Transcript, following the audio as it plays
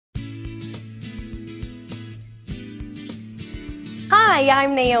Hi,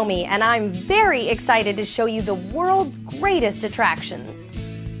 I'm Naomi, and I'm very excited to show you the world's greatest attractions.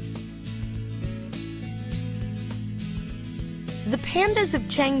 The pandas of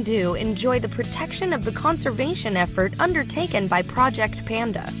Chengdu enjoy the protection of the conservation effort undertaken by Project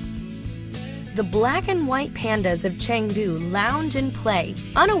Panda. The black and white pandas of Chengdu lounge and play,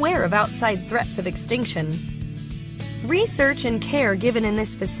 unaware of outside threats of extinction. Research and care given in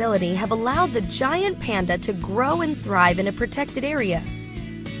this facility have allowed the giant panda to grow and thrive in a protected area.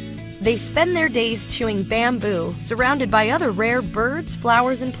 They spend their days chewing bamboo, surrounded by other rare birds,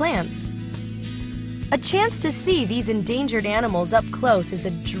 flowers, and plants. A chance to see these endangered animals up close is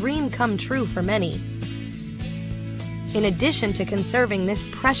a dream come true for many. In addition to conserving this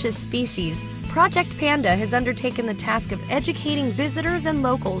precious species, Project Panda has undertaken the task of educating visitors and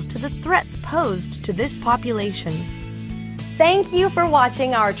locals to the threats posed to this population. Thank you for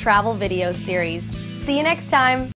watching our travel video series. See you next time!